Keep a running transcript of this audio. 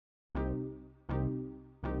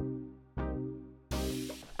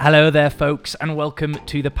Hello there, folks, and welcome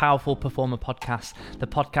to the Powerful Performer Podcast, the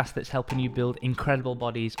podcast that's helping you build incredible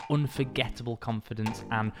bodies, unforgettable confidence,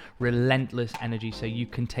 and relentless energy so you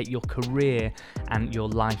can take your career and your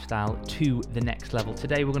lifestyle to the next level.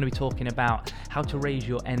 Today, we're going to be talking about how to raise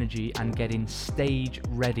your energy and get in stage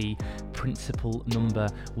ready, principle number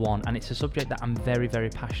one. And it's a subject that I'm very, very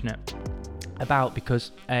passionate about because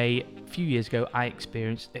a few years ago I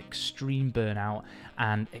experienced extreme burnout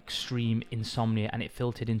and extreme insomnia, and it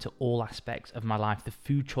filtered into all aspects of my life. The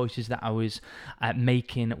food choices that I was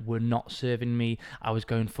making were not serving me. I was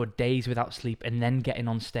going for days without sleep and then getting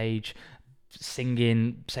on stage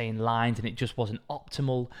singing, saying lines, and it just wasn't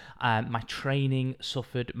optimal. My training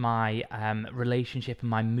suffered, my relationship and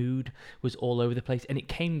my mood was all over the place, and it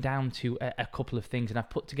came down to a couple of things. And I've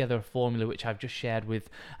put together a formula which I've just shared with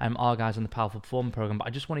our guys on the Powerful Performer program, but I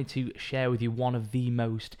just wanted to share with you one of the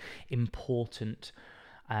most important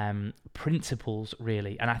principles,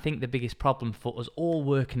 really. And I think the biggest problem for us all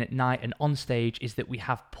working at night and on stage is that we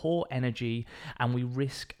have poor energy and we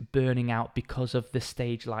risk burning out because of the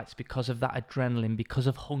stage lights, because of that adrenaline, because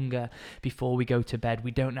of hunger before we go to bed.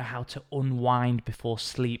 We don't know how to unwind before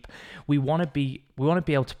sleep. We want to be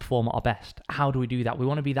able to perform at our best. How do we do that? We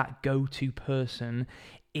want to be that go-to person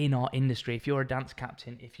in our industry. If you're a dance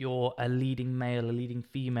captain, if you're a leading male, a leading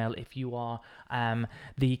female, if you are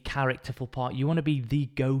the characterful part, you want to be the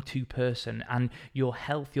go-to person, and your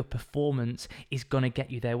health, your performance is going to get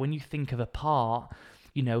you there. When you think of a part,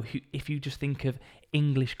 if you just think of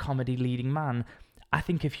English comedy leading man, I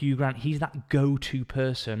think of Hugh Grant. He's that go-to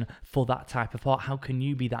person for that type of part. How can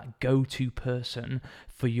you be that go-to person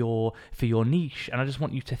for your niche? And I just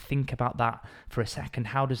want you to think about that for a second.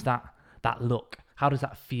 How does that look? How does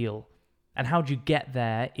that feel? And how do you get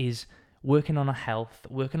there is working on our health,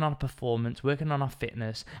 working on our performance, working on our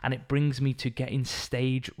fitness. And it brings me to getting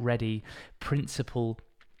stage ready, principle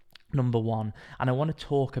number one. And I want to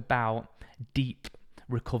talk about deep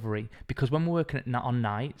recovery, because when we're working on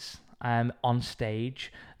nights, on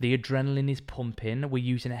stage, the adrenaline is pumping. We're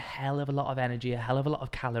using a hell of a lot of energy, a hell of a lot of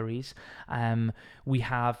calories. We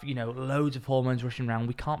have, loads of hormones rushing around.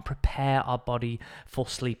 We can't prepare our body for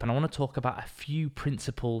sleep. And I want to talk about a few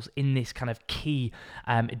principles in this kind of key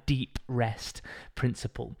deep rest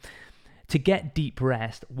principle. To get deep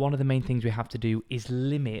rest, one of the main things we have to do is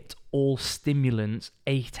limit all stimulants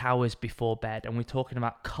 8 hours before bed. And we're talking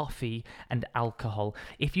about coffee and alcohol.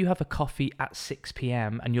 If you have a coffee at 6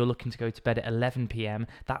 p.m. and you're looking to go to bed at 11 p.m.,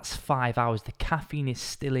 that's 5 hours. The caffeine is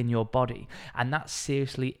still in your body, and that's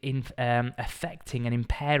seriously affecting and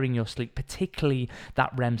impairing your sleep, particularly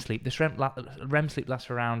that REM sleep. This REM sleep lasts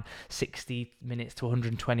around 60 minutes to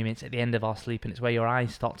 120 minutes at the end of our sleep, and it's where your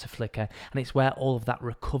eyes start to flicker, and it's where all of that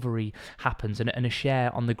recovery happens. And a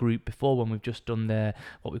share on the group before, when we've just done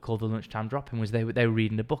what we call the lunchtime drop-in, was they were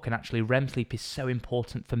reading a book, and actually REM sleep is so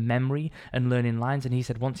important for memory and learning lines. And he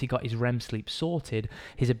said once he got his REM sleep sorted,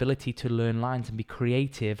 his ability to learn lines and be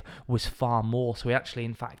creative was far more. So we actually,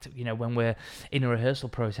 in fact, when we're in a rehearsal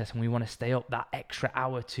process and we want to stay up that extra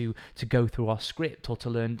hour to go through our script or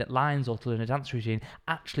to learn lines or to learn a dance routine,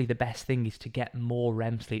 actually the best thing is to get more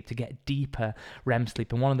REM sleep, to get deeper REM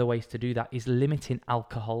sleep. And one of the ways to do that is limiting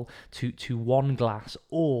alcohol to one glass,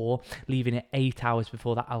 or leaving it 8 hours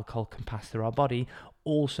before that alcohol can pass through our body.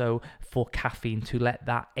 Also for caffeine, to let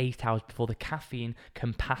that 8 hours before the caffeine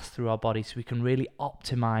can pass through our body, so we can really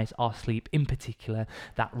optimize our sleep, in particular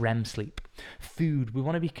that REM sleep. Food, we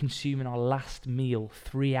want to be consuming our last meal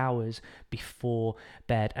 3 hours before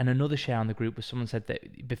bed. And another share on the group was someone said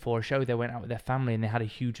that before a show they went out with their family and they had a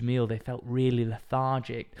huge meal. They felt really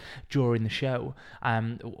lethargic during the show.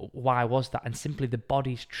 Why was that? And simply the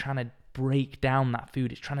body's trying to break down that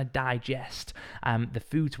food. It's trying to digest the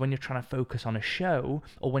foods. When you're trying to focus on a show,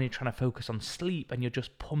 or when you're trying to focus on sleep and you're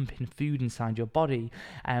just pumping food inside your body,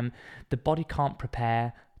 the body can't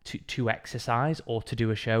prepare to exercise or to do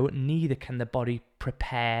a show. Neither can the body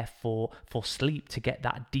prepare for sleep, to get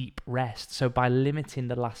that deep rest. So by limiting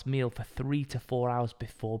the last meal for 3 to 4 hours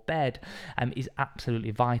before bed is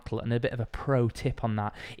absolutely vital. And a bit of a pro tip on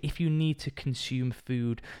that: if you need to consume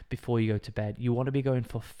food before you go to bed, you want to be going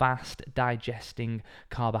for fast digesting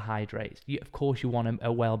carbohydrates. Of course you want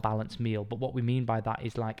a well-balanced meal, but what we mean by that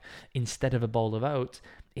is, like, instead of a bowl of oats,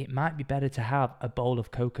 it might be better to have a bowl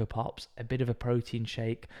of Cocoa Pops, a bit of a protein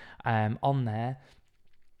shake on there,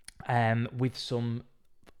 with some,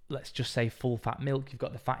 let's just say, full fat milk. You've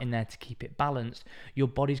got the fat in there to keep it balanced. Your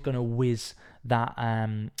body's going to whiz that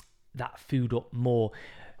food up more.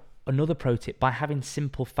 Another pro tip, by having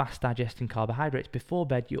simple, fast digesting carbohydrates before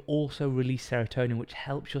bed, you also release serotonin, which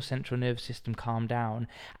helps your central nervous system calm down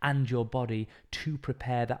and your body to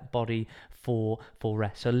prepare that body for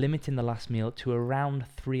rest. So limiting the last meal to around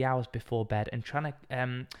 3 hours before bed and trying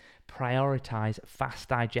to prioritize fast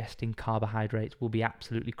digesting carbohydrates will be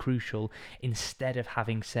absolutely crucial, instead of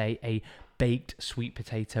having, say, a baked sweet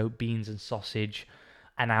potato, beans and sausage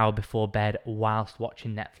an hour before bed whilst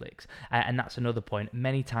watching Netflix. And that's another point.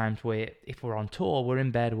 Many times if we're on tour, we're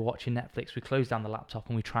in bed, we're watching Netflix, we close down the laptop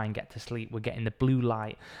and we try and get to sleep. We're getting the blue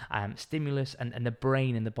light stimulus, and the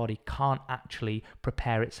brain and the body can't actually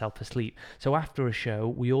prepare itself for sleep. So after a show,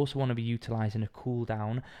 we also want to be utilizing a cool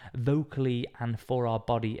down vocally and for our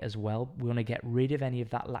body as well. We want to get rid of any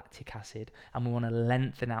of that lactic acid, and we want to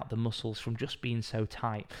lengthen out the muscles from just being so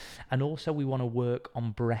tight. And also we want to work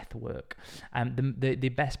on breath work. The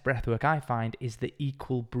best breath work I find is the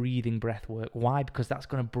equal breathing breath work. Why? Because that's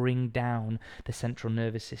going to bring down the central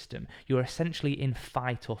nervous system. You're essentially in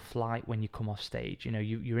fight or flight when you come off stage. You know,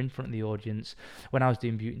 you're in front of the audience. When I was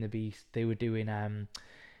doing Beauty and the Beast, they were doing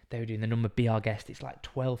the number Be Our Guest. It's like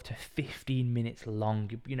 12 to 15 minutes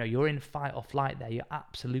long. You know, you're in fight or flight there. You're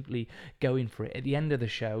absolutely going for it. At the end of the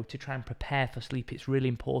show, to try and prepare for sleep, it's really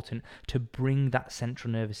important to bring that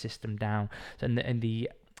central nervous system down. And the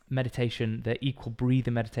meditation, the equal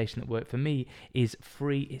breathing meditation that worked for me, is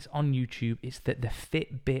free. It's on YouTube. It's the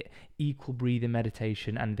Fitbit equal breathing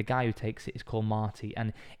meditation, and the guy who takes it is called Marty,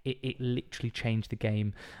 and it literally changed the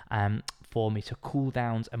game for me. So cool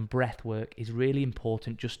downs and breath work is really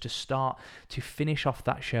important, just to start to finish off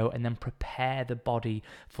that show and then prepare the body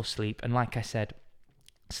for sleep. And like I said,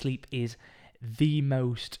 sleep is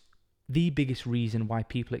the biggest reason why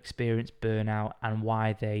people experience burnout and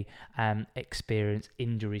why they experience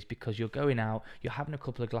injuries, because you're going out, you're having a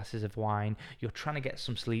couple of glasses of wine, you're trying to get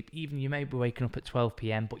some sleep, even you may be waking up at 12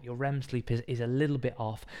 p.m, but your REM sleep is a little bit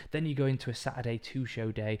off. Then you go into a Saturday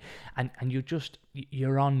 2-show day and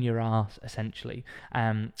you're on your arse essentially.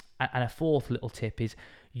 And a fourth little tip is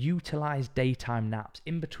utilize daytime naps.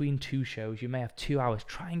 In between 2 shows, you may have 2 hours.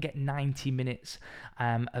 Try and get 90 minutes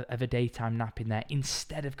of a daytime nap in there,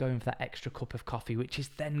 instead of going for that extra cup of coffee, which is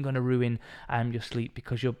then going to ruin your sleep,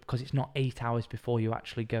 because it's not 8 hours before you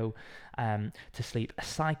actually go to sleep. A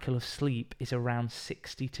cycle of sleep is around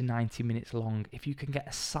 60 to 90 minutes long. If you can get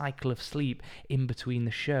a cycle of sleep in between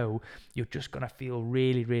the show, you're just going to feel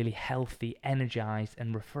really, really healthy, energized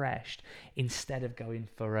and refreshed, instead of going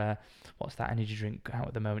for what's that energy drink out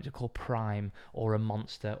at the moment? It's called Prime, or a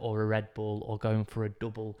Monster, or a Red Bull, or going for a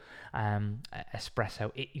double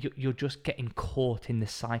espresso. You're just getting caught in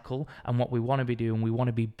this cycle, and what we want to be doing, we want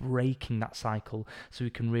to be breaking that cycle so we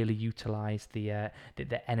can really utilize the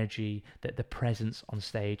energy, the presence on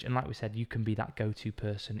stage. And like we said, you can be that go-to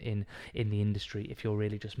person in the industry if you're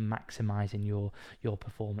really just maximizing your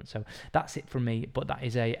performance. So that's it from me, but that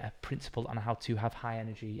is a principle on how to have high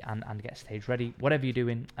energy and get stage ready. Whatever you're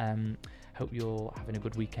doing, hope you're having a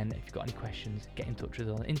good weekend. If you've got any questions, get in touch with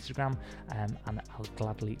us on Instagram, and I'll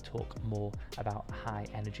gladly talk more about high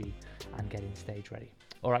energy and getting stage ready.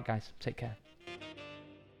 All right, guys, take care.